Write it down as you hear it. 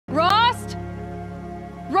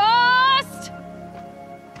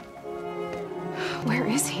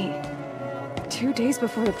is he? 2 days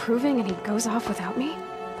before the proving and he goes off without me?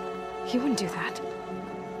 He wouldn't do that.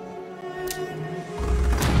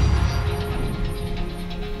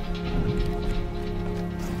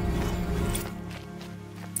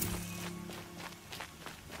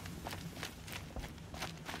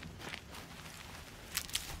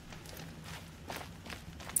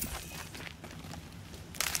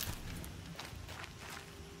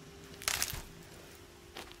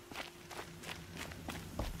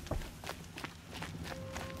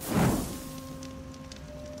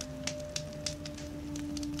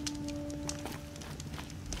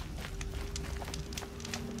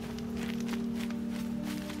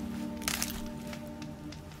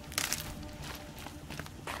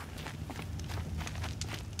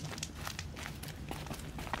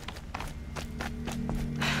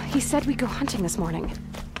 He said we'd go hunting this morning.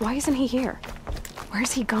 Why isn't he here?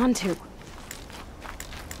 Where's he gone to?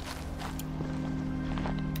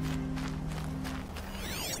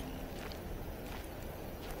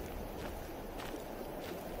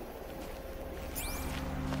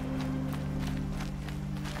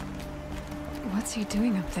 What's he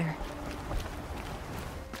doing up there?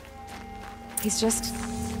 He's just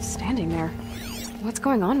standing there. What's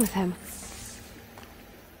going on with him?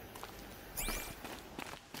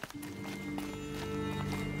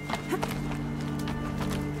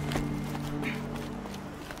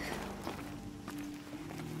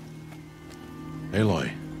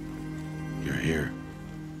 Aloy, you're here.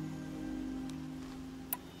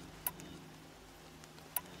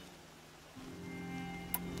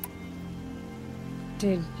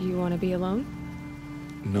 Did you want to be alone?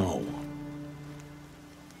 No.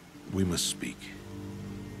 We must speak.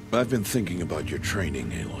 I've been thinking about your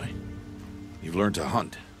training, Aloy. You've learned to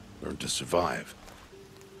hunt, learned to survive.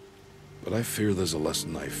 But I fear there's a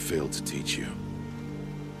lesson I failed to teach you.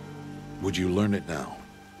 Would you learn it now?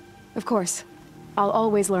 Of course. I'll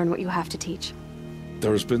always learn what you have to teach.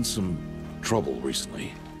 There has been some trouble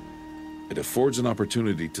recently. It affords an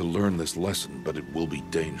opportunity to learn this lesson, but it will be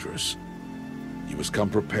dangerous. You must come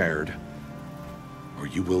prepared, or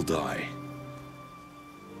you will die.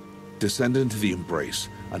 Descend into the Embrace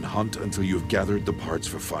and hunt until you have gathered the parts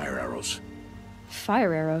for fire arrows.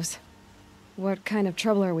 Fire arrows? What kind of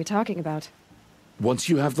trouble are we talking about? Once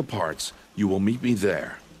you have the parts, you will meet me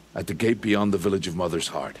there, at the gate beyond the village of Mother's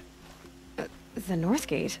Heart. The North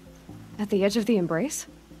Gate? At the edge of the Embrace?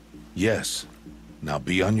 Yes. Now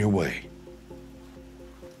be on your way.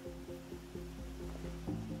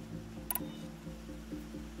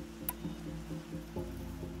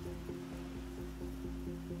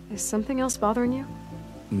 Is something else bothering you?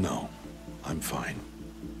 No, I'm fine.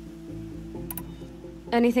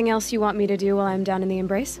 Anything else you want me to do while I'm down in the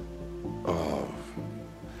Embrace?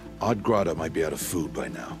 Odd Grata might be out of food by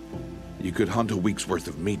now. You could hunt a week's worth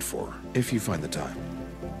of meat for her, if you find the time.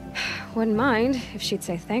 Wouldn't mind if she'd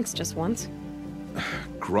say thanks just once.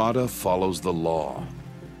 Grata follows the law.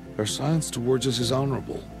 Her silence towards us is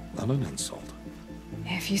honorable, not an insult.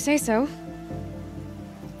 If you say so.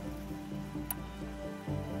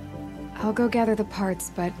 I'll go gather the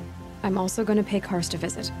parts, but I'm also going to pay Karst a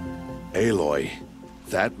visit. Aloy,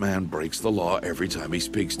 that man breaks the law every time he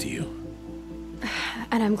speaks to you.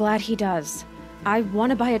 And I'm glad he does. I want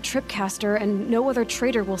to buy a tripcaster, and no other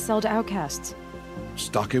trader will sell to outcasts.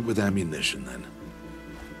 Stock it with ammunition, then.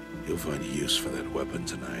 You'll find use for that weapon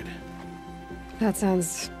tonight. That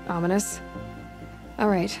sounds ominous. All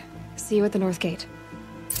right. See you at the North Gate.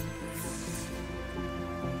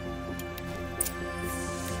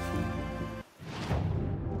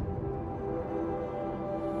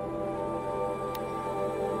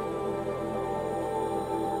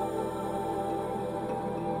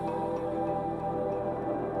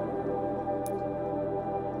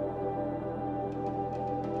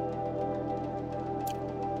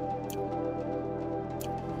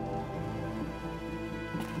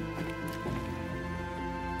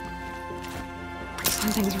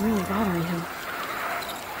 Something's really bothering him.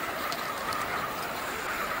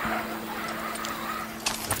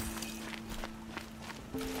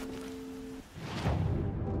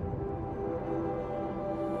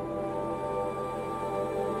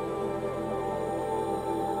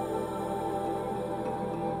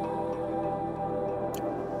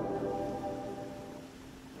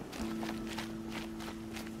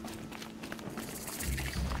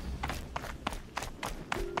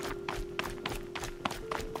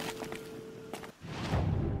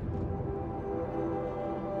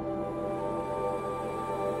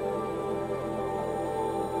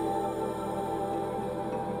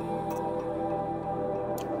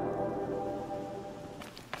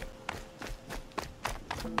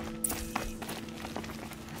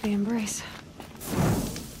 The embrace.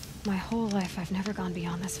 My whole life, I've never gone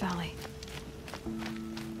beyond this valley.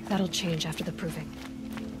 That'll change after the proving.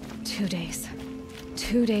 2 days.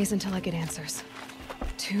 2 days until I get answers.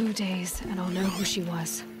 2 days, and I'll know who she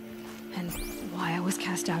was. And why I was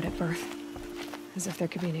cast out at birth. As if there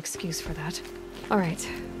could be an excuse for that. Alright,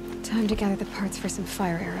 time to gather the parts for some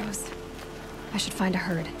fire arrows. I should find a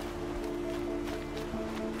herd.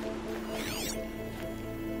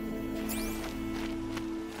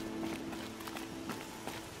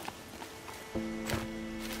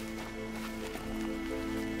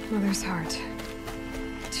 Mother's heart.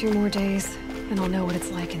 2 more days, and I'll know what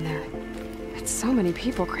it's like in there. It's so many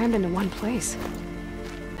people crammed into one place.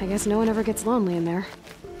 I guess no one ever gets lonely in there.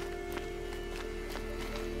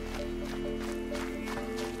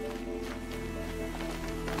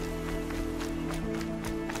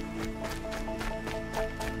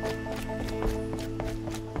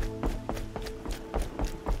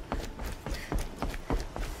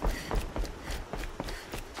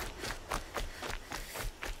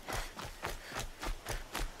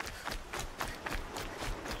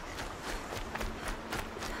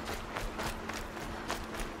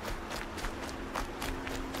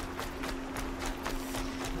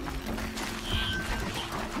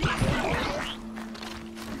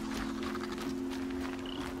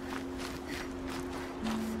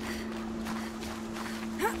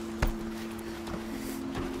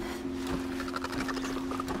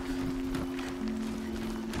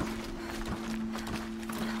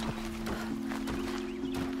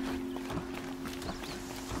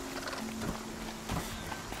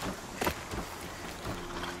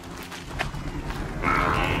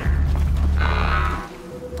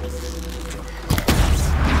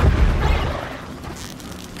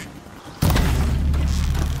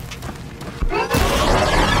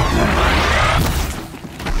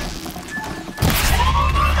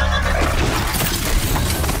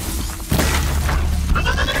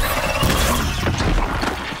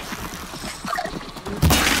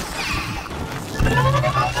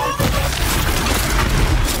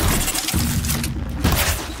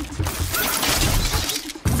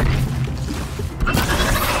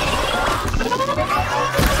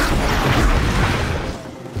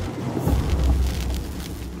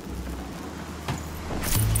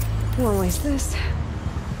 Won't waste this.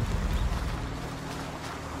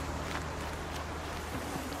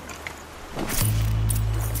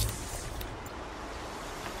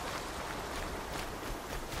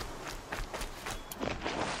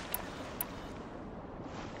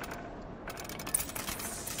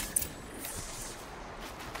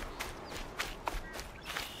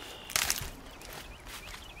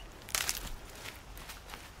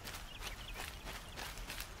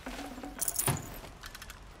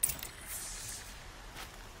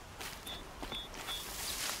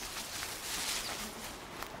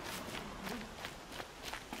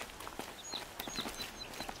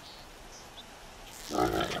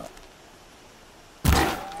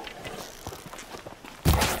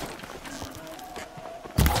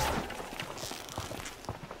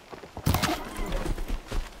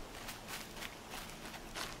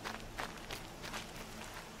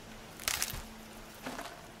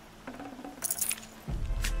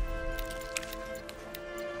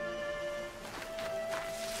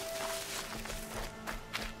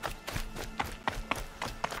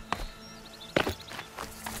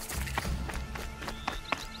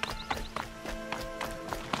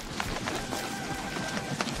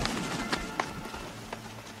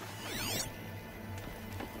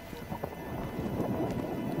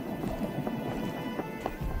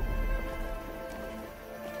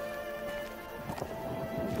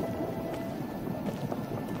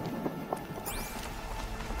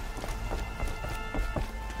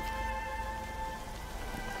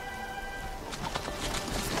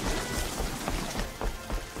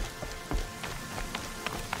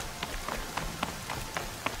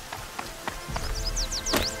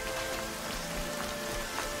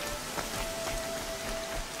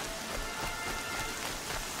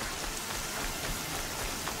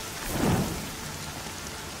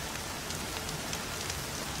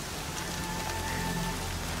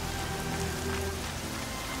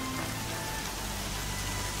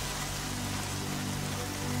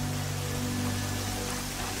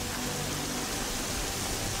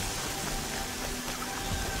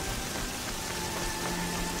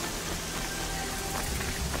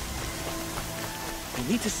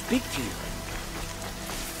 I need to speak to you.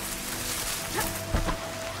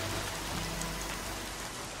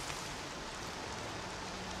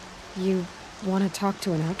 You want to talk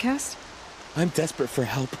to an outcast? I'm desperate for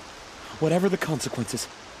help, whatever the consequences.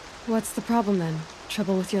 What's the problem then?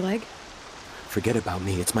 Trouble with your leg? Forget about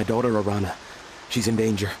me. It's my daughter, Arana. She's in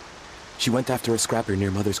danger. She went after a scrapper near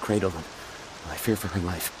Mother's cradle, and I fear for her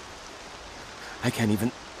life. I can't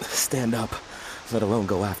even stand up, let alone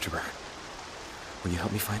go after her. Will you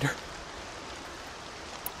help me find her?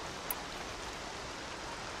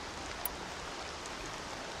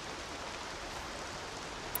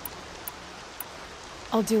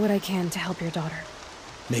 I'll do what I can to help your daughter.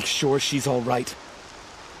 Make sure she's all right.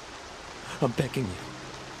 I'm begging you.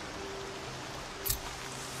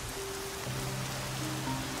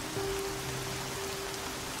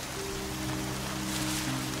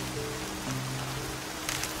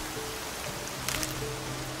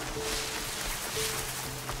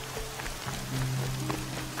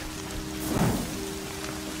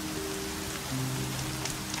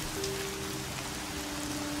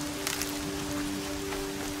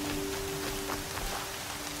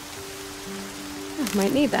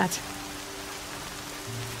 Might need that.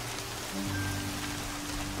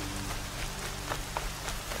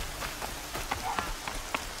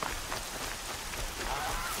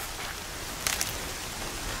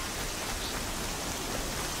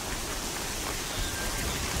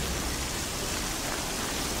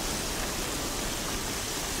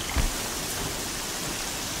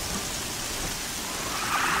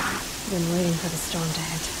 Been waiting for the storm to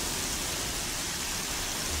hit.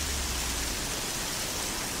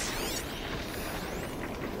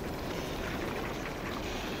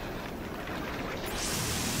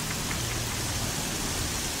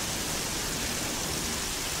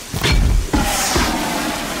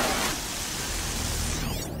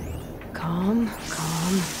 Calm,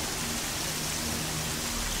 calm.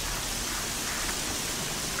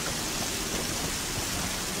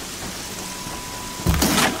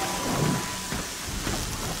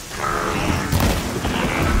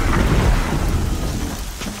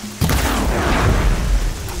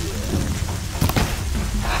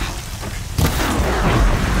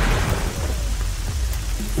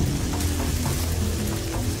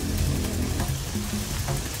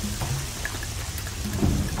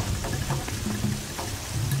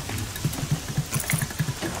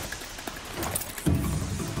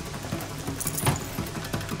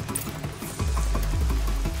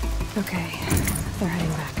 Okay, they're heading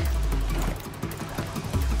back.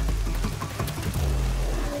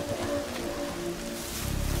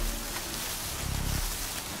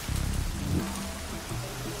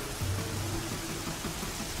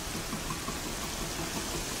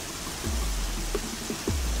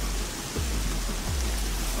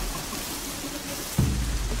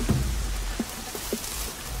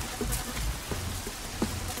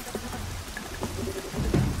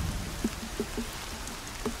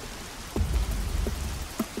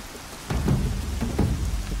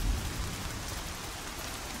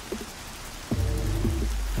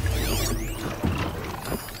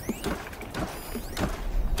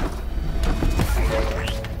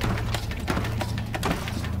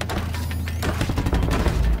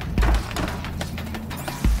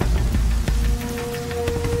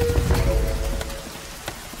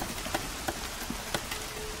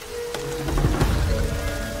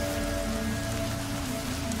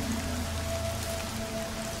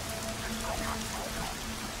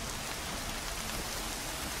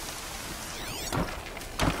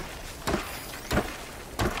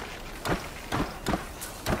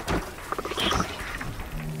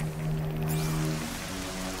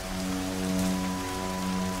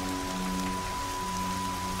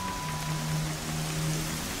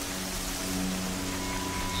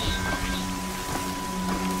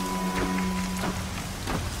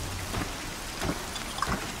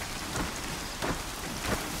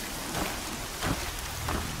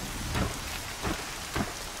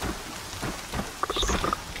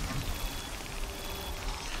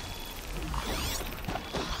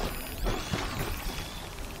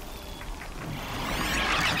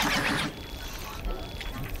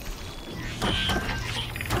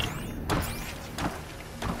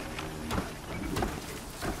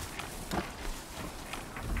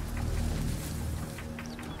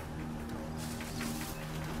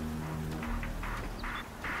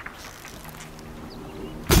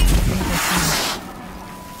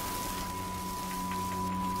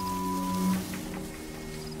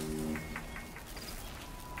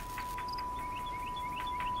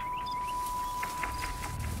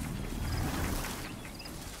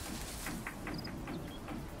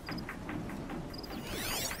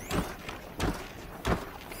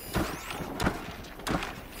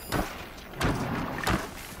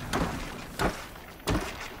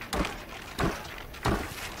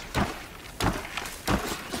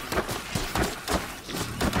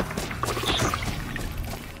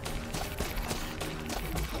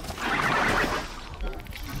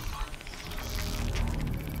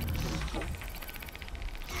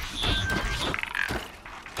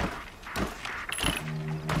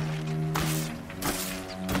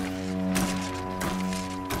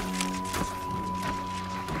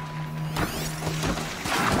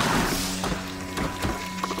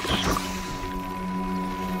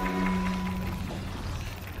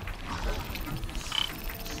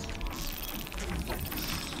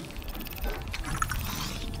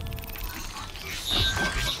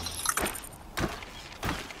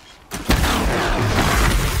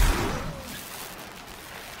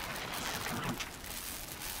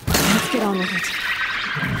 get on with it.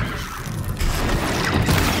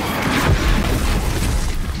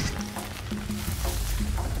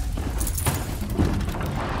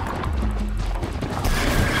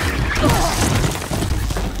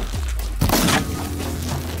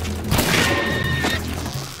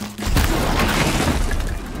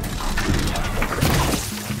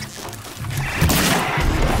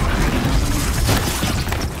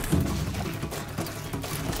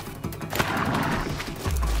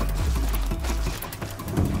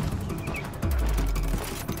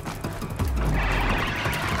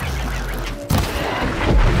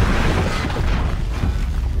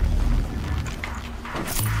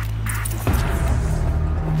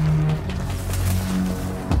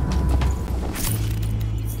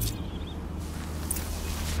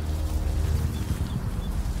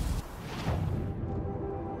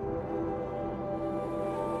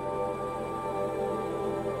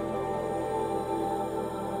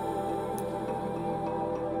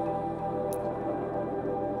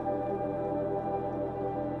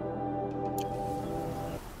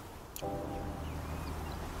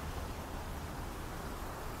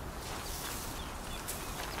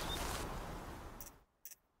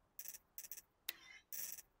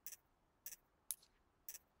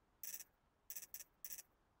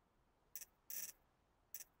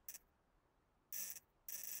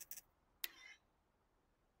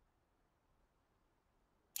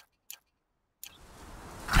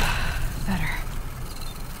 Better.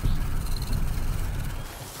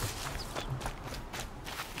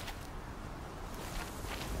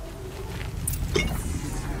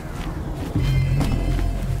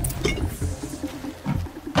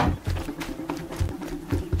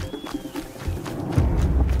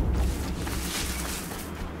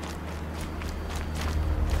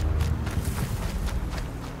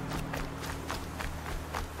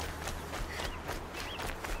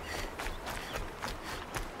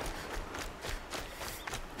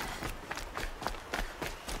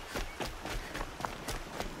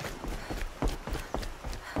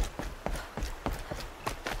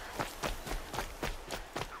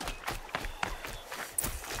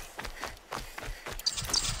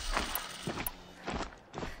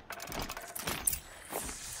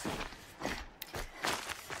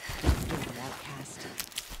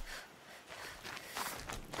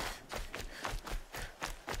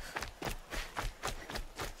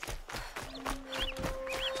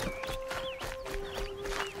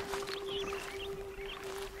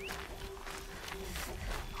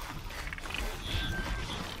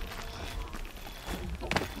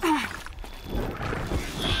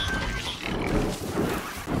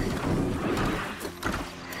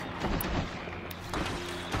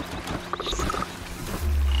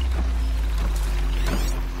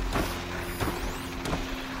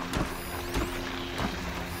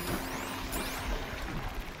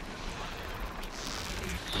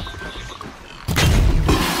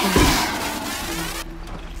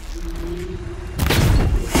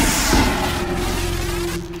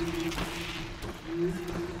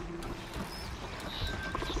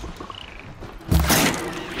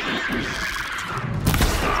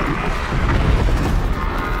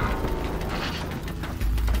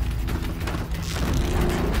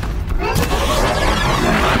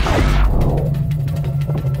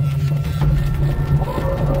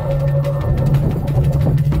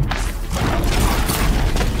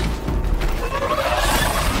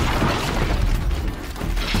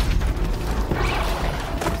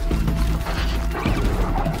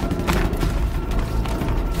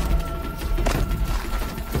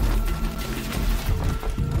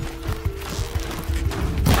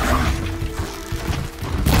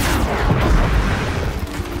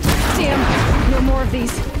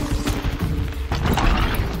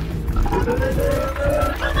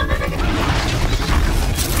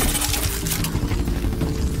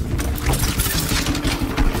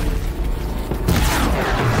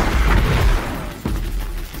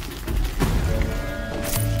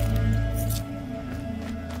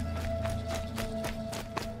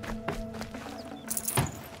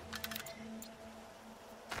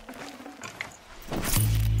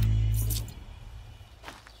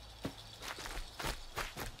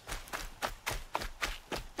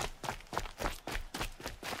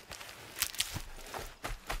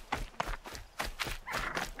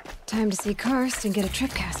 Time to see Karst and get a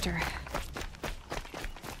tripcaster.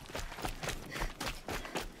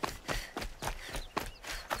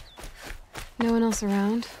 No one else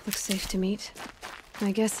around. Looks safe to meet.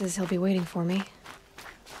 My guess is he'll be waiting for me.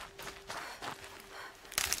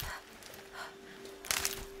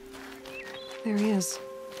 There he is.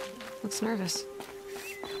 Looks nervous.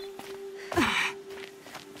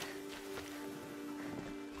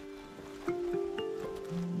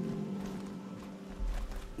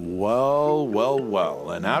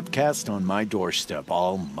 well, an outcast on my doorstep.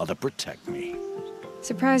 All mother protect me.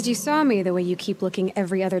 Surprised you saw me the way you keep looking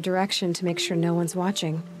every other direction to make sure no one's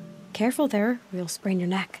watching. Careful there, or you'll sprain your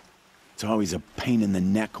neck. It's always a pain in the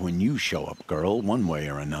neck when you show up, girl, one way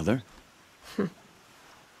or another.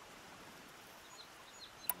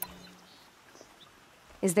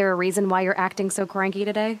 Is there a reason why you're acting so cranky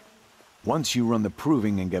today? Once you run the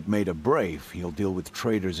proving and get made a brave, you'll deal with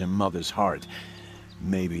traitors in Mother's heart.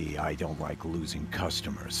 Maybe I don't like losing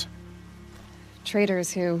customers.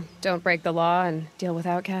 Traitors who don't break the law and deal with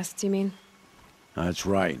outcasts, you mean? That's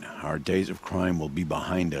right. Our days of crime will be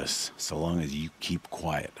behind us, so long as you keep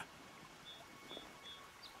quiet.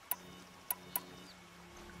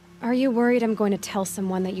 Are you worried I'm going to tell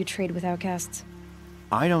someone that you trade with outcasts?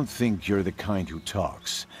 I don't think you're the kind who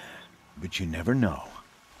talks, but you never know.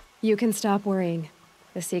 You can stop worrying.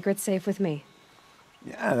 The secret's safe with me.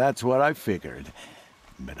 Yeah, that's what I figured,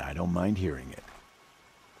 but I don't mind hearing it.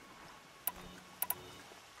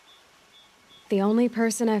 The only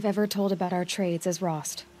person I've ever told about our trades is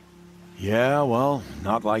Rost. Yeah, well,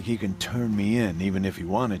 not like he can turn me in, even if he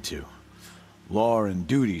wanted to. Law and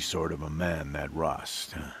duty sort of a man, that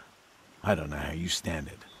Rost. I don't know how you stand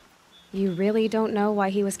it. You really don't know why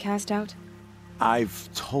he was cast out?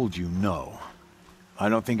 I've told you no. I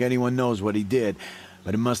don't think anyone knows what he did,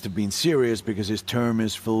 but it must have been serious because his term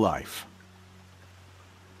is for life.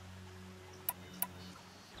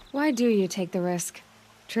 Why do you take the risk,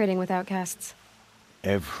 trading with outcasts?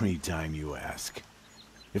 Every time you ask.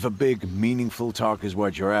 If a big, meaningful talk is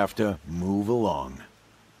what you're after, move along.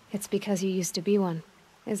 It's because you used to be one,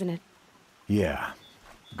 isn't it? Yeah.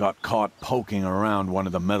 Got caught poking around one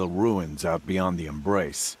of the metal ruins out beyond the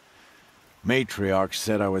Embrace. Matriarch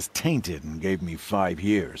said I was tainted and gave me 5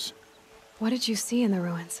 years. What did you see in the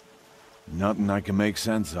ruins? Nothing I can make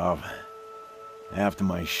sense of. After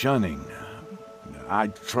my shunning, I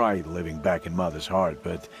tried living back in Mother's heart,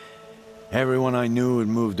 but everyone I knew had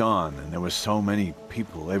moved on, and there were so many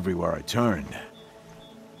people everywhere I turned.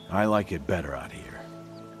 I like it better out here.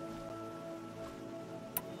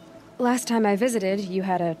 Last time I visited, you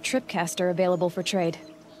had a tripcaster available for trade.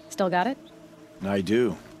 Still got it? I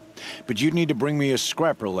do. But you'd need to bring me a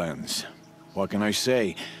scrapper lens. What can I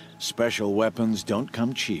say? Special weapons don't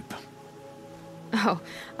come cheap. Oh,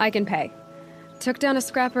 I can pay. Took down a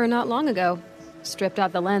scrapper not long ago. Stripped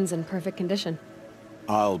out the lens in perfect condition.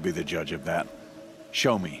 I'll be the judge of that.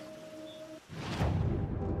 Show me.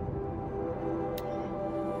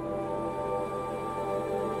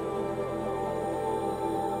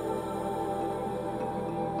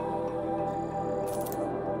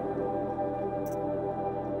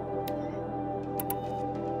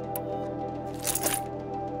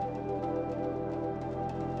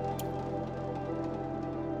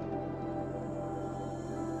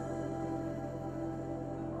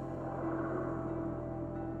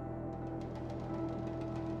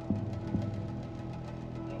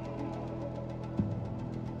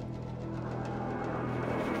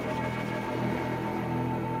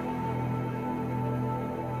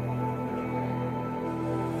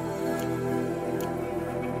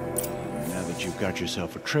 You've got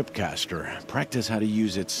yourself a tripcaster. Practice how to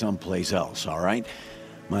use it someplace else, all right?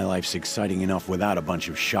 My life's exciting enough without a bunch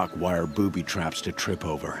of shock wire booby traps to trip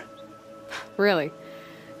over. Really?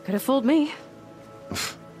 Could have fooled me.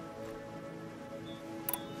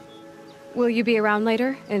 Will you be around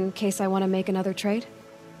later, in case I want to make another trade?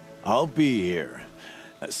 I'll be here.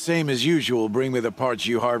 Same as usual, bring me the parts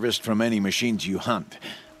you harvest from any machines you hunt.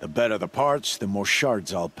 The better the parts, the more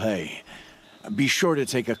shards I'll pay. Be sure to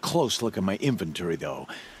take a close look at my inventory, though.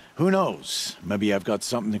 Who knows? Maybe I've got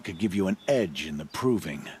something that could give you an edge in the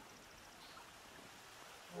proving.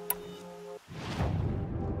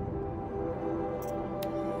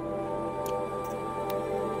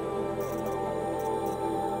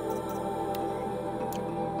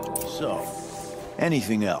 So,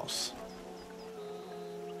 anything else?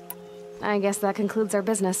 I guess that concludes our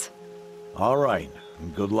business. All right,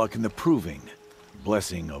 and good luck in the proving.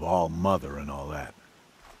 Blessing of all Mother and all that.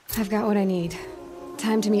 I've got what I need.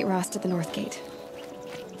 Time to meet Rost at the North Gate.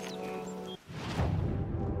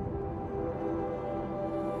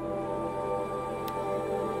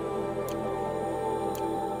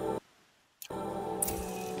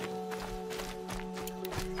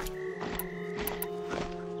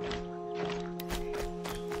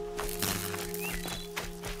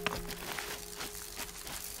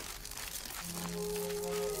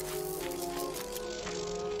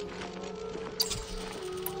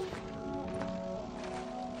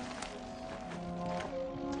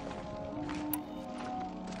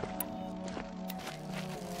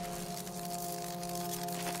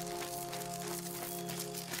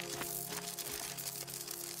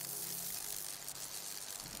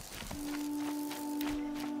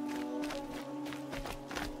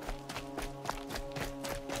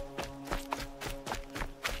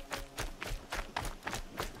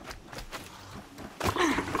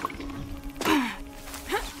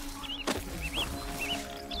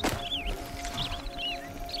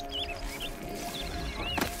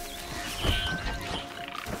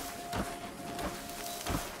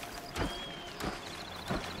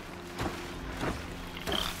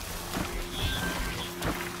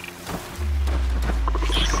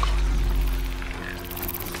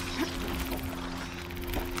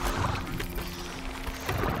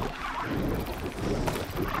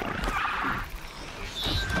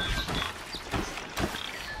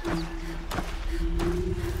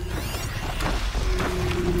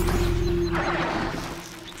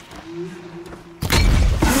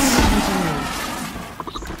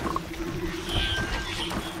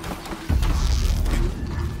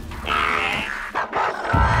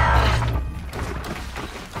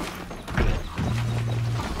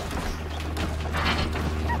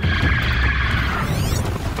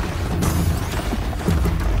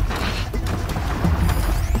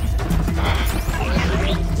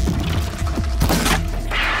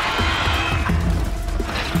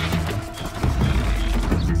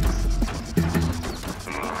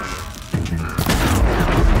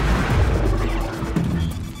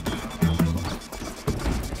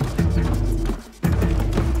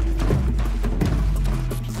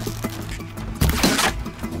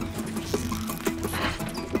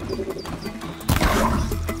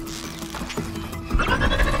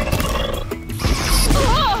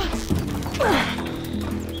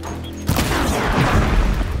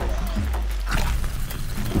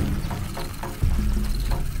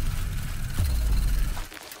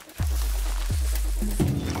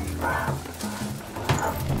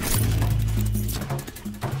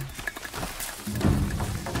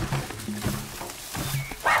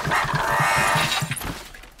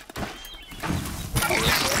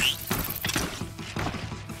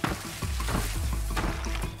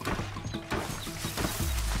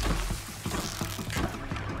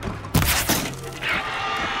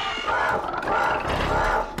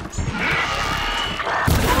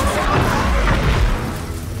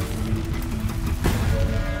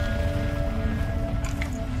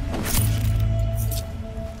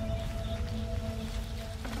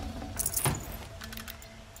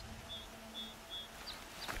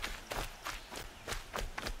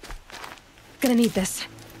 Gonna need this.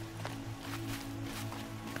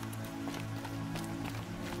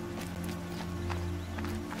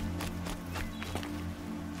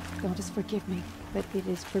 Goddess, forgive me, but it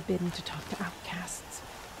is forbidden to talk to outcasts.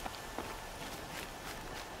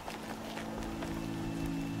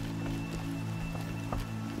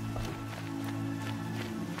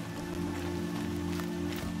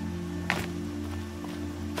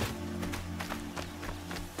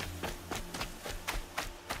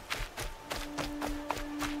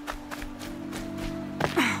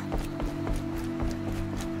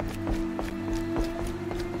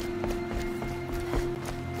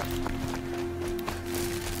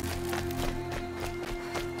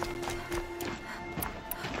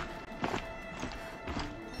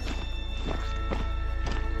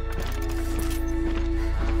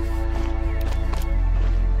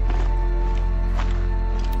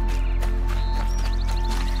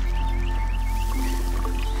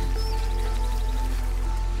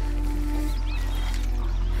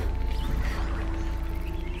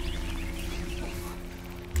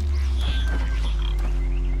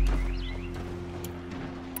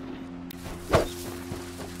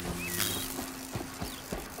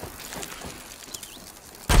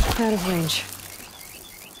 Out of range.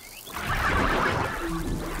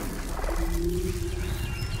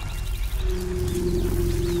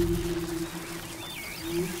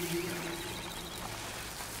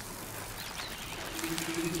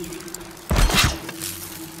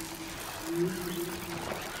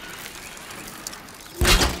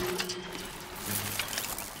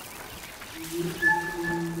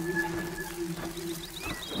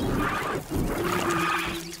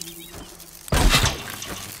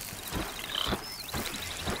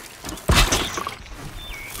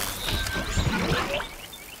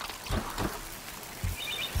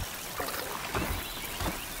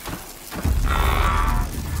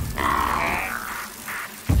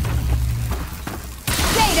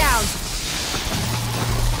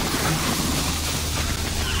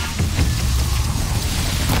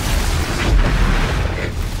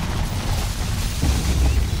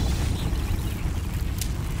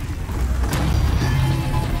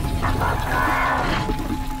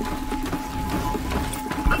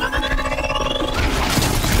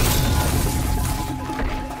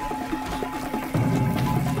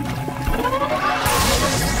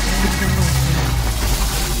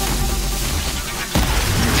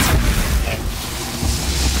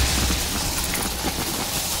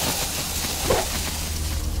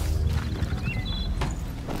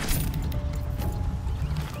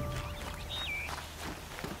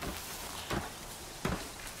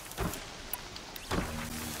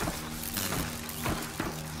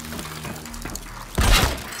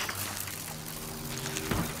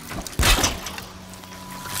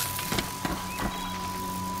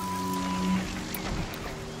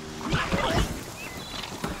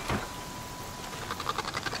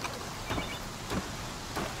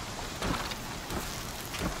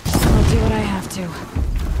 to.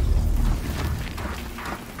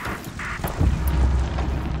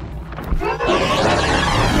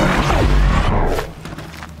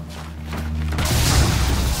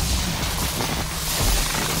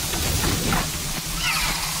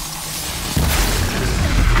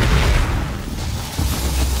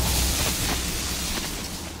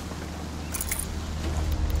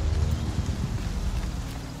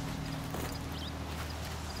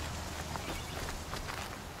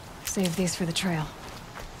 Save these for the trail.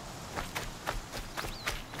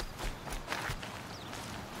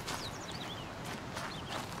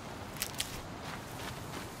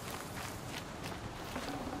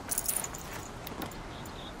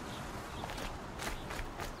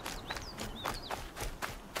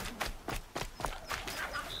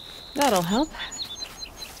 That'll help.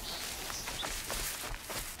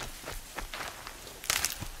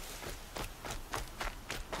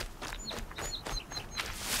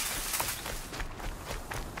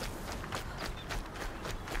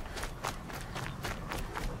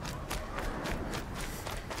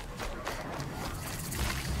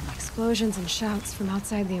 Explosions and shouts from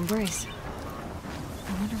outside the embrace.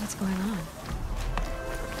 I wonder what's going on.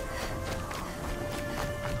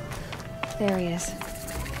 There he is.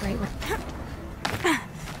 Right where...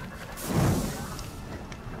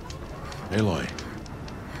 Aloy,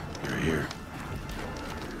 you're here.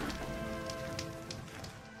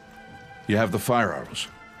 You have the fire arrows.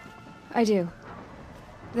 I do.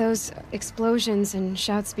 Those explosions and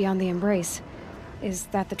shouts beyond the embrace. Is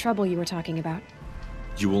that the trouble you were talking about?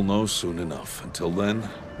 You will know soon enough. Until then,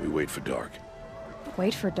 we wait for dark.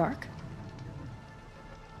 Wait for dark?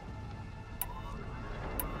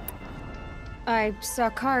 I saw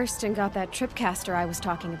Karst and got that tripcaster I was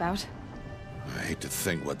talking about. I hate to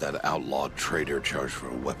think what that outlawed trader charged for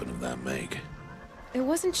a weapon of that make. It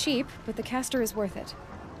wasn't cheap, but the caster is worth it.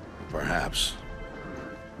 Perhaps.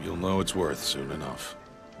 You'll know it's worth soon enough.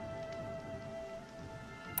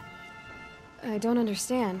 I don't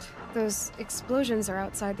understand. Those explosions are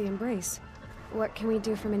outside the embrace. What can we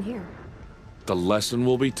do from in here? The lesson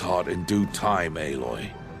will be taught in due time,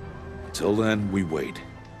 Aloy. Till then, we wait.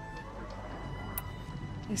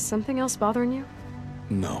 Is something else bothering you?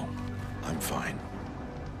 No, I'm fine.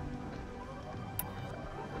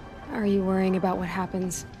 Are you worrying about what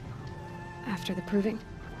happens after the proving?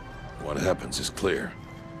 What happens is clear.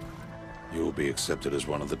 You will be accepted as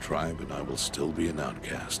one of the tribe, and I will still be an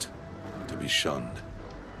outcast. To be shunned.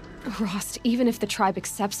 Rost, even if the tribe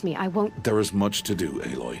accepts me, I won't... There is much to do,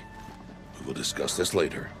 Aloy. We will discuss this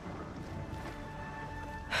later.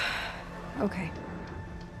 Okay.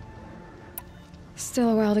 Still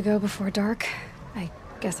a while to go before dark. I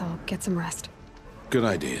guess I'll get some rest. Good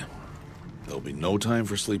idea. There'll be no time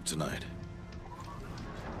for sleep tonight.